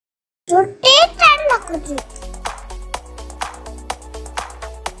விலங்குகளும்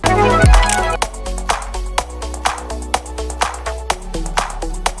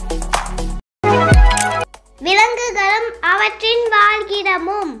அவற்றின்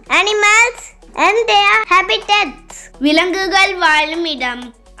வாழ்கிடமும் animals and their habitats. விலங்குகள் வாழும்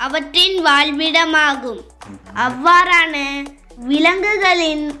இடம் அவற்றின் வாழ்விடமாகும். அவ்வாறான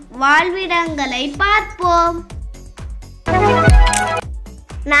விலங்குகளின் வாழ்விடங்களை பார்ப்போம்.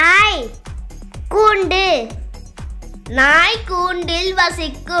 நாய் கூண்டு. நாய் கூண்டில்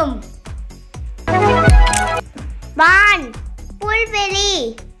வசிக்கும். மான்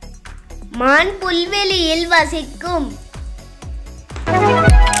புல்வெளி. மான் புல்வெளியில் வசிக்கும்.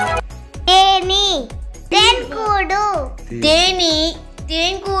 தேனி தேன்கூடு. தேனி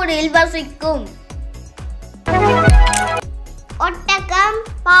தேன்கூடில் வசிக்கும். ஒட்டகம்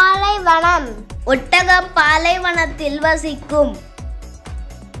பாலைவனம். ஒட்டகம் பாலைவனத்தில் வசிக்கும்.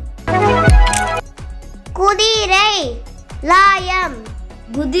 குதிரை லாயம்.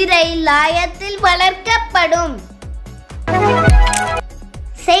 குதிரை லாயத்தில் வளர்க்கப்படும்.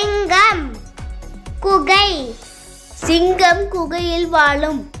 சிங்கம் குகை. சிங்கம் குகையில்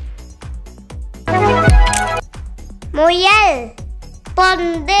வாழும். முயல்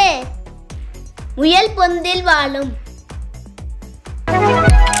பொந்து. முயல் பொந்தில் வாழும்.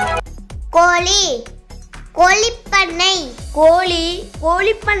 கோழி கோழிப்பண்ணை. கோழி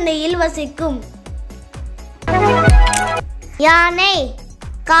கோழிப்பண்ணையில் வசிக்கும். யானை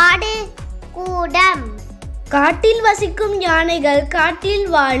காடு கூடம். காட்டில் வசிக்கும் யானைகள் காட்டில்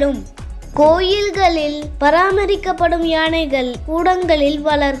வாழும். கோயில்களில் பராமரிக்கப்படும் யானைகள் கூடங்களில்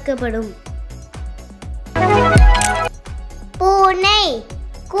வளர்க்கப்படும். பூனை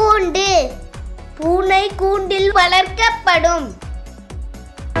கூண்டு. பூனை கூண்டில் வளர்க்கப்படும்.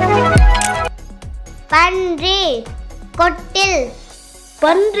 பன்றி கொட்டில்.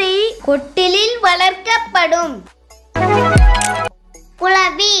 பன்றி கொட்டிலில் வளர்க்கப்படும்.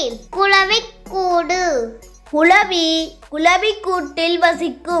 குளவி குளவிக்கூடு. குளவி குளவிக்கூட்டில்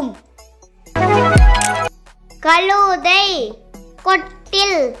வசிக்கும். கழுதை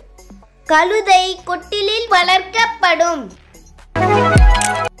கொட்டில். கழுதை கொட்டிலில் வளர்க்கப்படும்.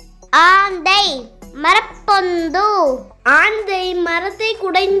 ஆந்தை மரப்பொந்து. ஆந்தை மரத்தை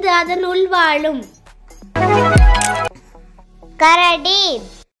குடைந்து அதனுள் வாழும். கரடி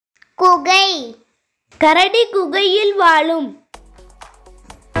குகை. கரடி குகையில் வாழும்.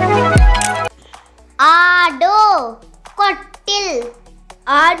 ஆடு கொட்டில்.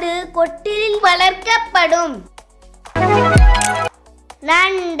 ஆடு கொட்டிலில் வளர்க்கப்படும்.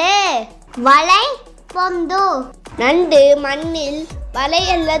 நண்டு வலை பொந்து. நண்டு மண்ணில் வலை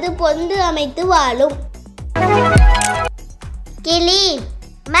அல்லது பொந்து அமைத்து வாழும். கிளி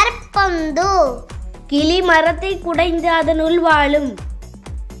மரப்பொந்து. கிளி மரத்தை குடைந்து அதனுள் வாழும்.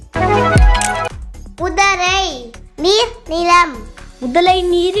 குதிரை நீர் நிலம். முதலை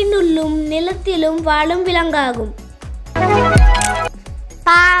நீரினுள்ளும் நிலத்திலும் வாழும் விலங்காகும்.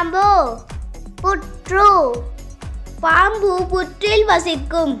 பாம்பு புற்று. பாம்பு புற்றில்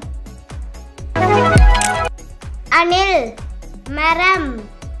வசிக்கும். அணில் மரம்.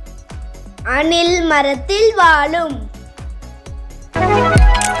 அணில் மரத்தில் வாழும்.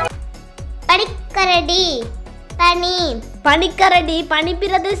 பனிக்கரடி பனி. பனிக்கரடி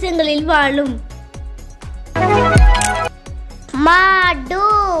பனிப்பிரதேசங்களில் வாழும்.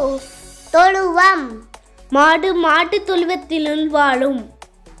 மாடு தொழுவம். மாடு மாட்டு தொழுவத்தினுள் வாழும்.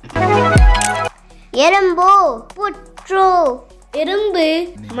 எறும்பு புற்று.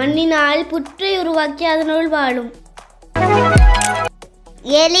 எறும்பு மண்ணினால் புற்றை உருவாக்கி அதனுள் வாழும்.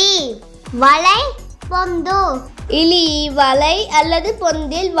 எலி வலை பொந்து. எலி வலை அல்லது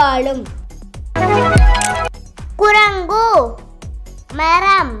பொந்தில் வாழும். குரங்கு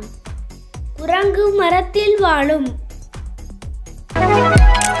மரம். குரங்கு மரத்தில் வாழும்.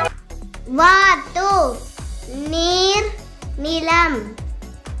 வாத்து நீர் நிலம்.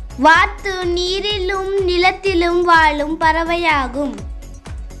 வாத்து நீரிலும் நிலத்திலும் வாழும் பறவையாகும்.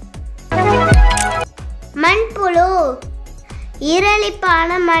 மண்புழு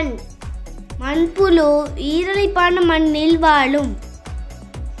ஈரலிப்பான மண். மண்புழு ஈரலிப்பான மண்ணில் வாழும்.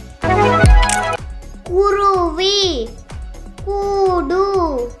 குருவி கூடு.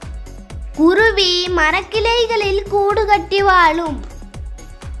 குருவி மரக்கிளைகளில் கூடு கட்டி வாழும்.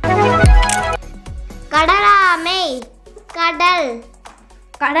 கடலாமை கடல்.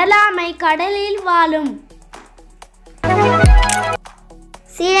 கடலாமை கடலில் வாழும்.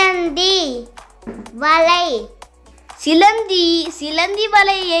 சிலந்தி வலை. சிலந்தி சிலந்தி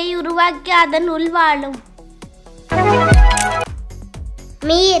வலையை உருவாக்கி அதனுள் வாழும்.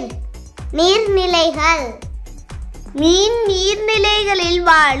 மீன் நீர்நிலைகள். மீன் நீர்நிலைகளில்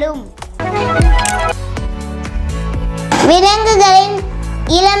வாழும். விலங்குகளின்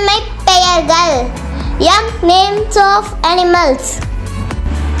இளமை பெயர்கள். Young names of animals.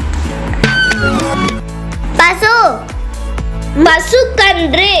 பசு,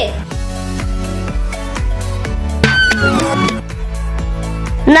 பசுக்கன்று.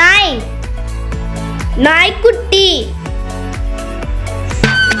 நாய், நாய்க்குட்டி.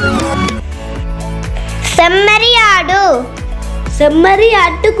 செம்மறியாடு,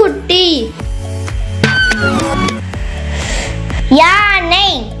 செம்மறியாட்டுக்குட்டி. யானை,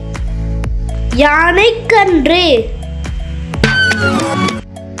 யானைக்கன்று.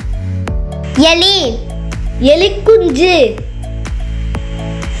 எலி, எலிக்குஞ்சு.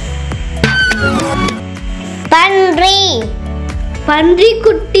 பன்றி,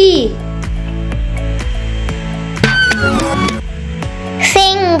 பன்றிக்குட்டி.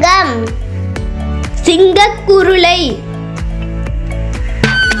 சிங்கம், சிங்கக்குருளை.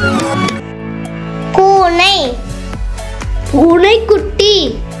 பூனை, பூனைக்குட்டி.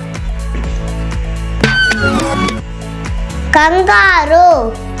 கங்காரு,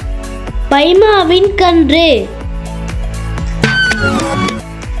 பைமாவின் கன்று.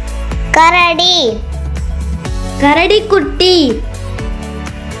 கரடி, கரடிக்குட்டி.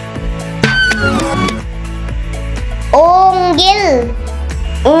 ஓங்கில்,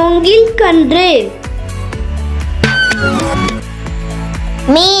 ஓங்கில் கன்று.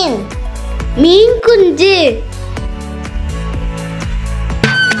 மீன், மீன் குஞ்சு.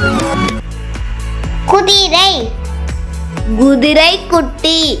 குதிரை,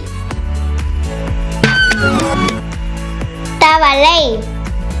 குதிரைக்குட்டி. தவளை,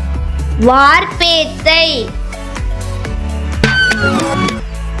 வார்பேத்தை.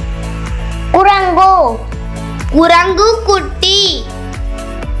 குரங்கு, குரங்குக்குட்டி.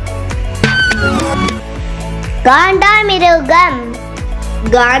 காண்டாமிருகம்,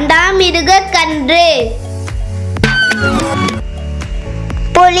 காண்டாமிருக கன்று.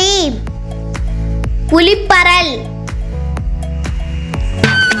 புலி, புலிப்பரல்.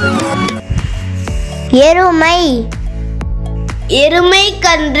 எருமை, எருமை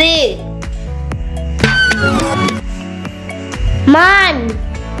கன்று. மான்,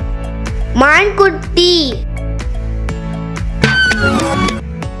 மான்குட்டி.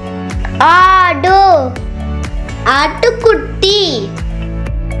 ஆடு, ஆட்டுக்குட்டி.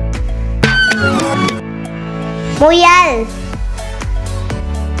 முயல்,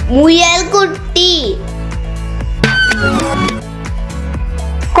 முயல் குட்டி.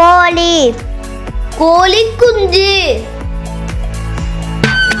 கோழி, கோழி குஞ்சு.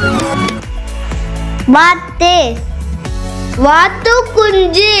 வாத்து, வாத்து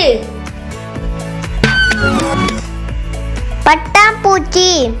குஞ்சு.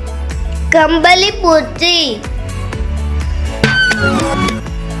 பட்டாம்பூச்சி, கம்பளி பூச்சி.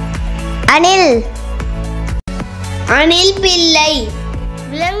 அணில், அணில் பிள்ளை.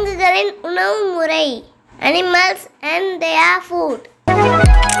 விலங்குகளின் உணவு முறை. Animals and their food.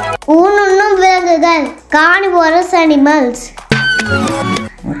 ஊனுண்ணும் விலங்குகள். Carnivorous animals.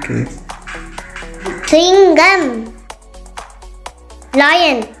 Okay. சிங்கம்,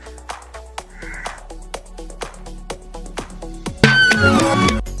 lion,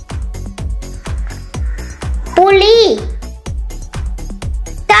 புலி,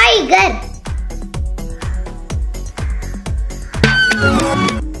 tiger,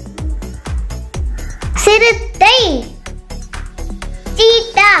 சிறுத்தை,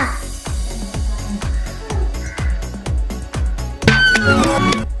 cheetah,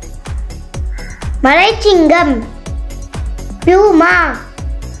 மலைச்சிங்கம், பியூமா,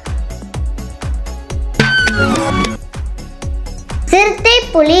 சிறுத்தை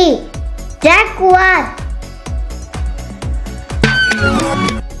புலி, ஜாக்குவார்,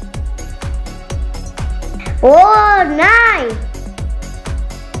 ஓநாய்,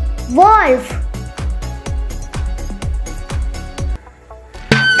 wolf,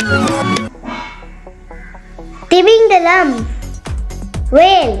 திமிங்கலம்,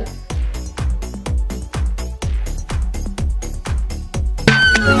 whale,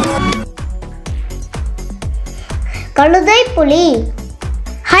 கழுதை புலி,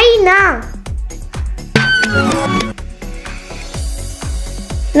 ஹைனா,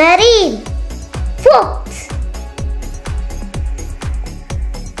 நரி, fox,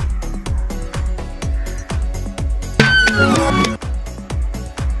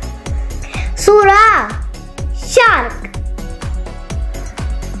 சுறா, shark,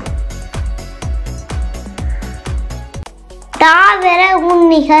 தாவர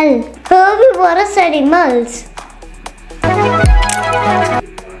உண்ணிகள், herbivorous animals.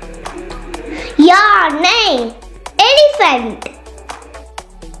 யானை, elephant.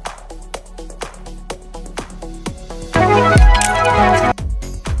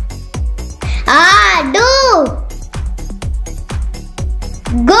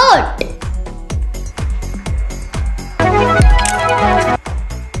 goat,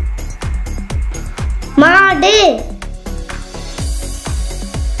 மாடு,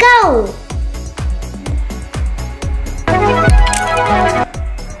 cow,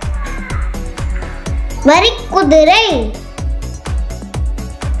 வரிக்குதிரை,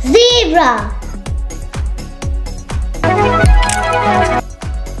 zebra,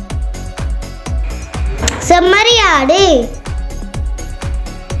 செம்மறியாடு,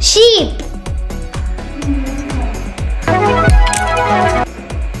 sheep,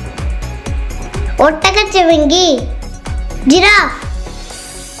 ஒட்டகச்சிவிங்கி, giraffe,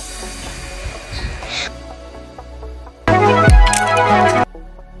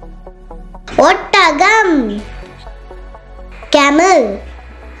 ஒட்டகம், camel,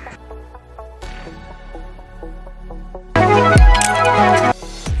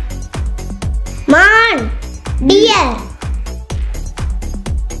 மான், deer,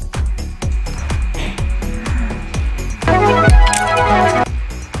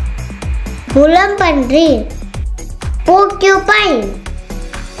 முள்ளம்பன்றி, porcupine,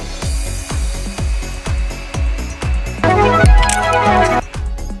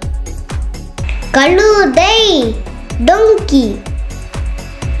 கழுதை, donkey,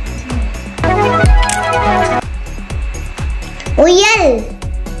 முயல்,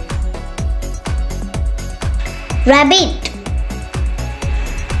 rabbit,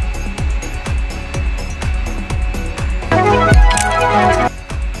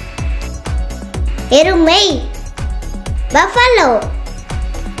 எருமை, buffalo,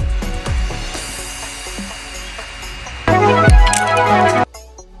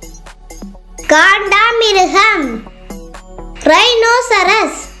 காண்டாமிருகம்,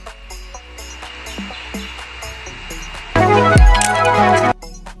 rhinoceros,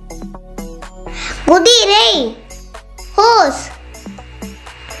 குதிரை, horse,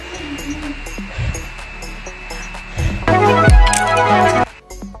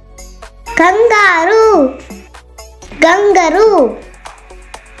 kangaroo, kangaroo,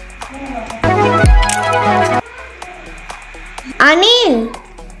 அணில்,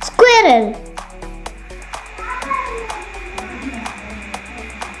 squirrel,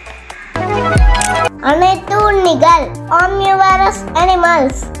 அனைத்து உண்ணிகள் omnivorous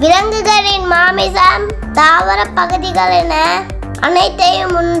animals, விலங்குகளின் மாமிசம் தாவர பகுதிகள் என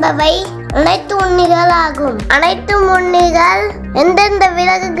அனைத்தையும் உண்பவை அனைத்து உண்ணிகள் ஆகும். அனைத்து உண்ணிகள் எந்தெந்த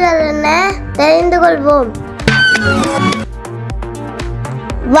விலங்குகள் என தெரிந்து கொள்வோம்.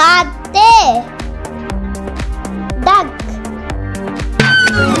 வாத்து, duck,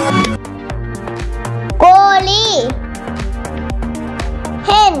 கோழி,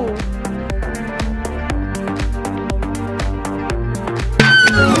 hen,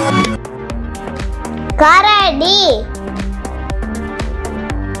 கரடி,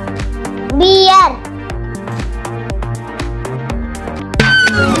 bear,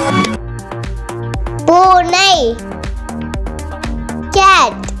 பூனை,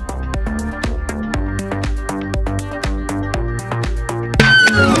 cat,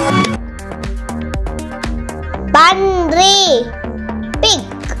 பன்றி, pig,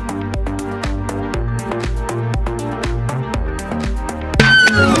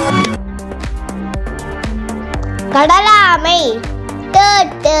 கடலாமை,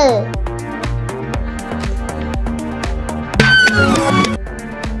 turtle,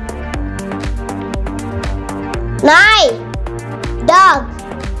 நாய், dog,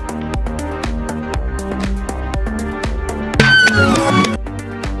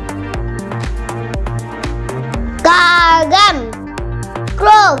 காகம்,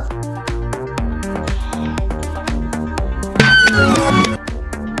 crow,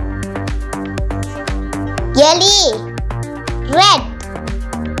 எலி, rat,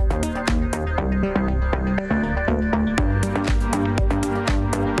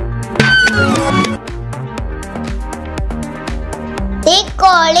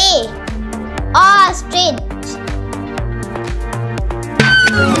 தீக்கோழி, ostrich,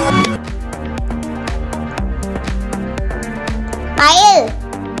 அயல்,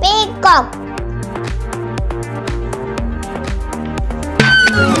 peacock,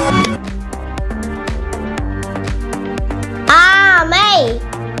 ஆமை,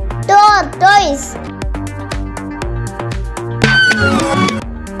 tortoise,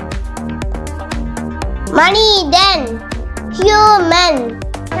 மனிதன், human.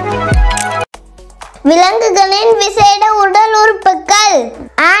 விலங்குகளின் விசேட உடல் உறுப்புகள்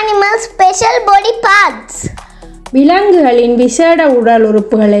animal special body parts. விலங்குகளின் விசேட உடல்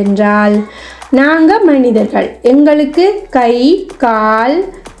உறுப்புகள் என்றால் நாங்கள் மனிதர்கள், எங்களுக்கு கை, கால்,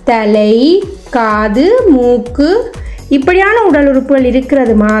 தலை, காது, மூக்கு இப்படியான உடல் உறுப்புகள்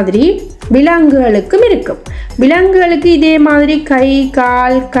இருக்கிறது மாதிரி விலங்குகளுக்கும் இருக்கும். விலங்குகளுக்கு இதே மாதிரி கை,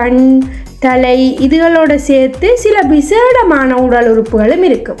 கால், கண், தலை இதுகளோட சேர்த்து சில விசேடமான உடல் உறுப்புகளும்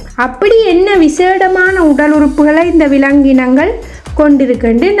இருக்கும். அப்படி என்ன விசேடமான உடல் உறுப்புகளை இந்த விலங்கினங்கள்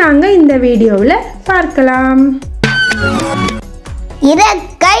கொண்டிருக்கின்ற நாங்கள் இந்த வீடியோவில் பார்க்கலாம்.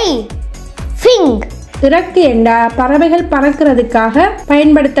 இறக்கை, ஃபிங். இறக்கை என்றா பறவைகள் பறக்கிறதுக்காக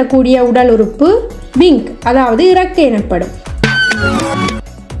பயன்படுத்தக்கூடிய உடல் உறுப்பு விங், அதாவது இறக்கை எனப்படும்.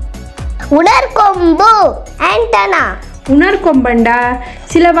 உணர்கொம்பு, ஆண்டனா. உணர்கொம்பண்டா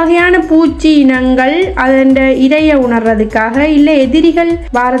சில வகையான பூச்சி இனங்கள் அதன் இரையை உணர்றதுக்காக இல்லை எதிரிகள்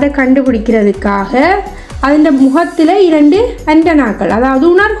வாரதை கண்டுபிடிக்கிறதுக்காக அதன் முகத்தில் 2 ஆண்டனாக்கள் அதாவது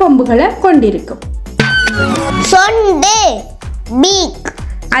உணர்கொம்புகளை கொண்டிருக்கும். சொண்டு, பீக்.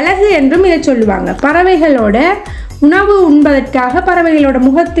 அழகு என்றும் இதை சொல்லுவாங்க. பறவைகளோட உணவு உண்பதற்காக பறவைகளோட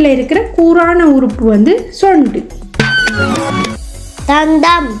முகத்தில் இருக்கிற கூரான உறுப்பு சொண்டு.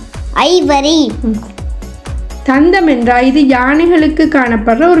 தந்தம், ஐவரி. தந்தம் என்றால் இது யானைகளுக்கு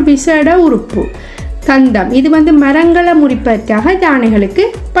காணப்படுற ஒரு விசேட உறுப்பு. தந்தம் இது மரங்களை முறிப்பதற்காக யானைகளுக்கு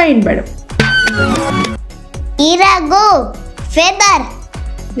பயன்படும். இறகு, ஃபெதர்.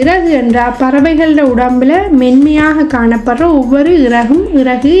 இறகு என்றால் பறவைகளோட உடம்புல மென்மையாக காணப்படுற ஒவ்வொரு இறகும்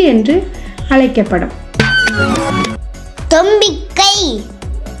இறகு என்று அழைக்கப்படும். தும்பிக்கை,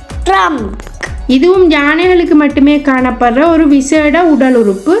 ட்ரம். இதுவும் யானைகளுக்கு மட்டுமே காணப்படுற ஒரு விசேட உடல்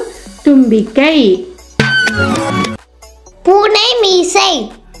உறுப்பு தும்பிக்கை. பூனை மீசை,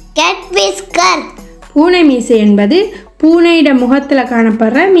 கேட் விஸ்கர். பூனை மீசை என்பது பூனையிட முகத்தில்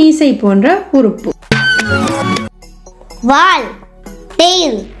காணப்படுற மீசை போன்ற உறுப்பு. வால்,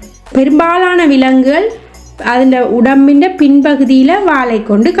 டெயில். பெரும்பாலான விலங்குகள் அதன் உடம்பின் பின்பகுதியில் வாலை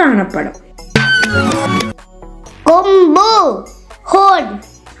கொண்டு காணப்படும். கொம்பு, ஹோர்ன்.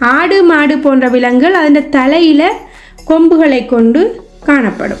 ஆடு, மாடு போன்ற விலங்குகள் அதன் தலையில கொம்புகளை கொண்டு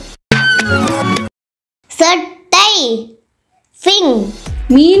காணப்படும். சட்டை, ஃபிங்.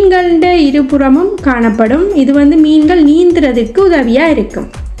 மீன்கள இருபுறமும் காணப்படும். இது மீன்கள் நீந்துறதுக்கு உதவியா இருக்கும்.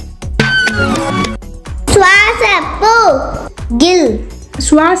 சுவாசப்பூ, கில்.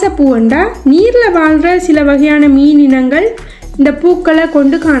 சுவாச பூண்டா நீரில் வாழ்கிற சில வகையான மீன் இனங்கள் இந்த பூக்களை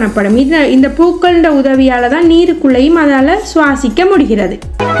கொண்டு காணப்படும். இந்த பூக்களோட உதவியால் தான் நீருக்குள்ளேயும் அதால் சுவாசிக்க முடிகிறது.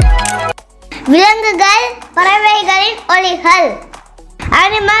 விலங்குகள், பறவைகளின் ஒலிகள்,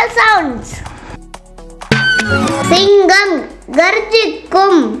 அனிமல் சவுண்ட்ஸ். சிங்கம்,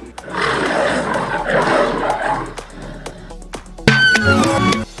 கர்ஜிக்கும்.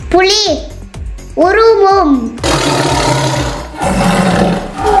 புலி, உருமும்.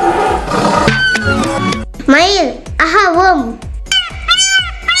 மயில், அகவும்.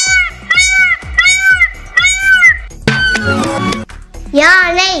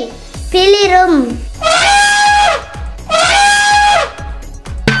 யானை, பிளிரும்.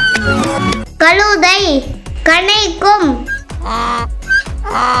 கழுதை, கனைக்கும்.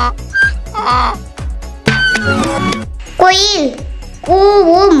 குயில்,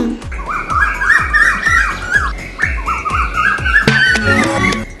 கூவும்.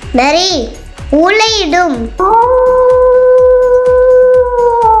 நரி, ஊளையிடும்.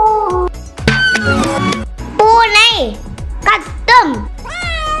 பூனை, கத்தும்.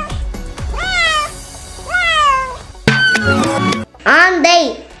 ஆந்தை,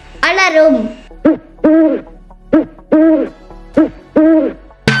 அலறும்.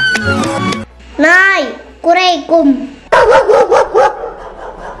 நாய், குரைக்கும்.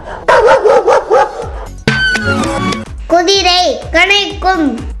 குதிரை, கனைக்கும்.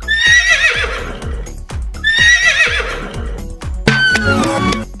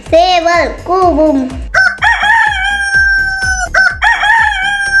 சேவல், கூவும்.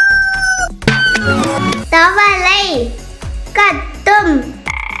 தவளை, கத்தும்.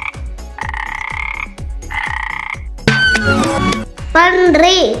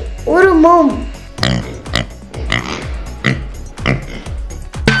 பன்றி, உருமும்.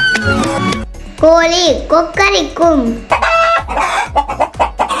 கோழி, கொக்கரிக்கும்.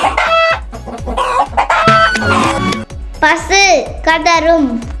 பசு, கதரும்.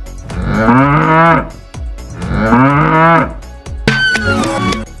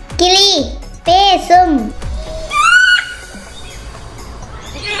 கிளி, பேசும்.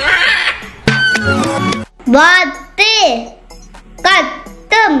 வாத்து,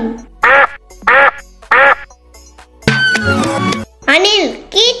 கத்தும். அணில்,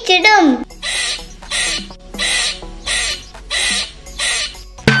 கீச்சிடும்.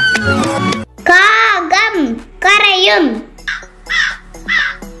 காகம், கரையும்.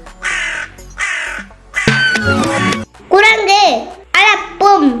 குரங்கு,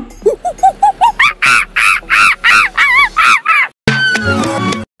 அலப்பும்.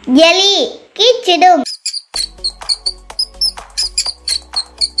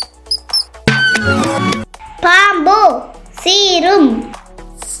 சீரும்.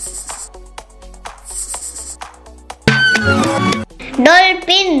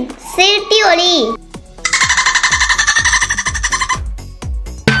 டால்பின் சீட்டி ஒலி.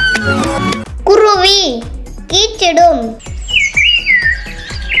 குருவி கீச்சிடும்.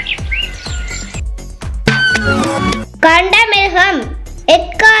 கண்டமிருகம்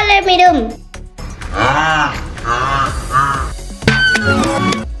எக்காலமிடும்.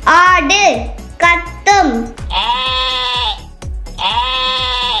 ஆடு கத்தும்.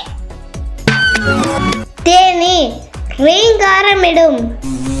 தேனி ரீங்காரமிடும்.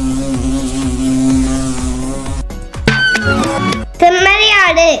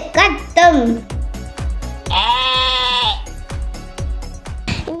 செம்மறியாடு கத்தும்.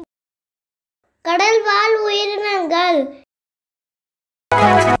 கடல் வாழ் உயிரினங்கள்.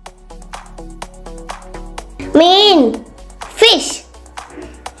 மீன் ஃபிஷ்.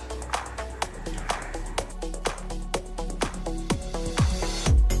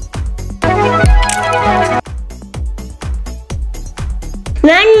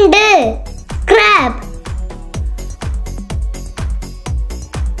 நண்டு crab.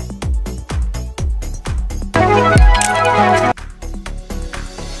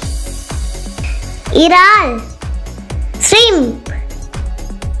 இறால் shrimp.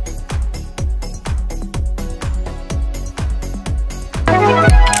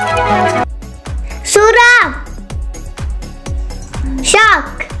 சுறா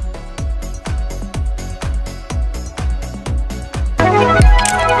shark.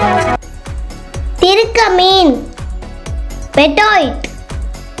 திருக்க மீன் பெட்டோய்ட்.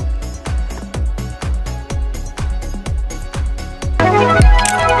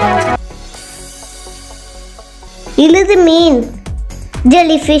 இழுது மீன்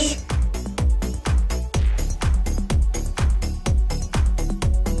ஜெலிஃபிஷ்.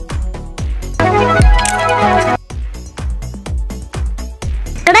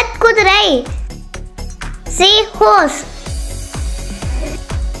 கடற்குதிரை சீ ஹோர்ஸ்.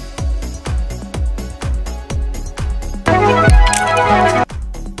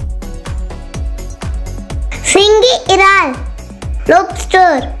 சிங்கி இறால்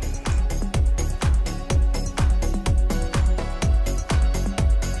லோப்ஸ்டர்.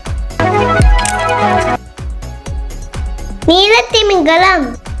 நீலத்திமிங்கலம்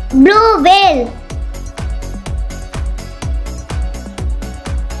blue whale.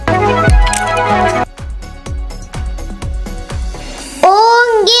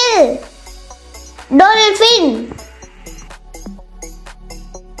 ஓங்கில் டால்பின்.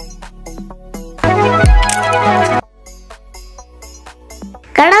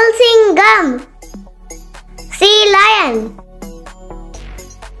 கடல் சிங்கம் சீ லயன்.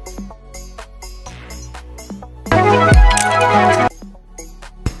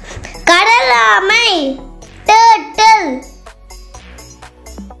 கடல் ஆமை டர்ட்டில்.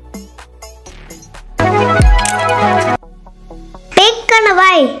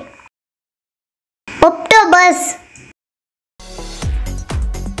 தேக்கணவாய் ஒக்டோபஸ்.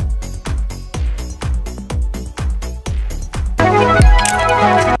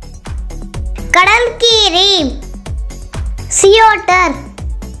 கடல் கீரி சியோட்டர்.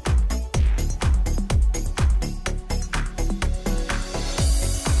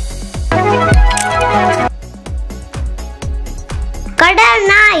 கடல்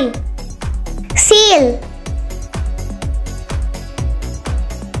நாய் சீல்.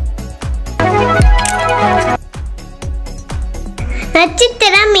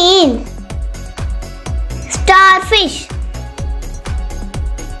 நட்சத்திர மீன் ஸ்டார்ஃபிஷ்.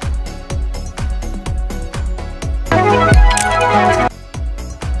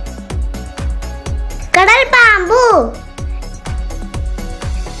 கடல் பாம்பு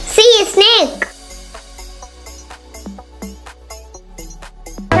சீ ஸ்னேக்.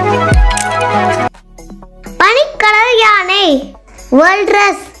 பனிக்கடல் யானை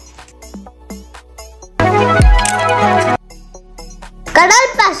வல்ரஸ்.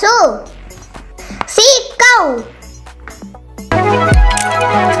 கடல் பசு சீ கவ்.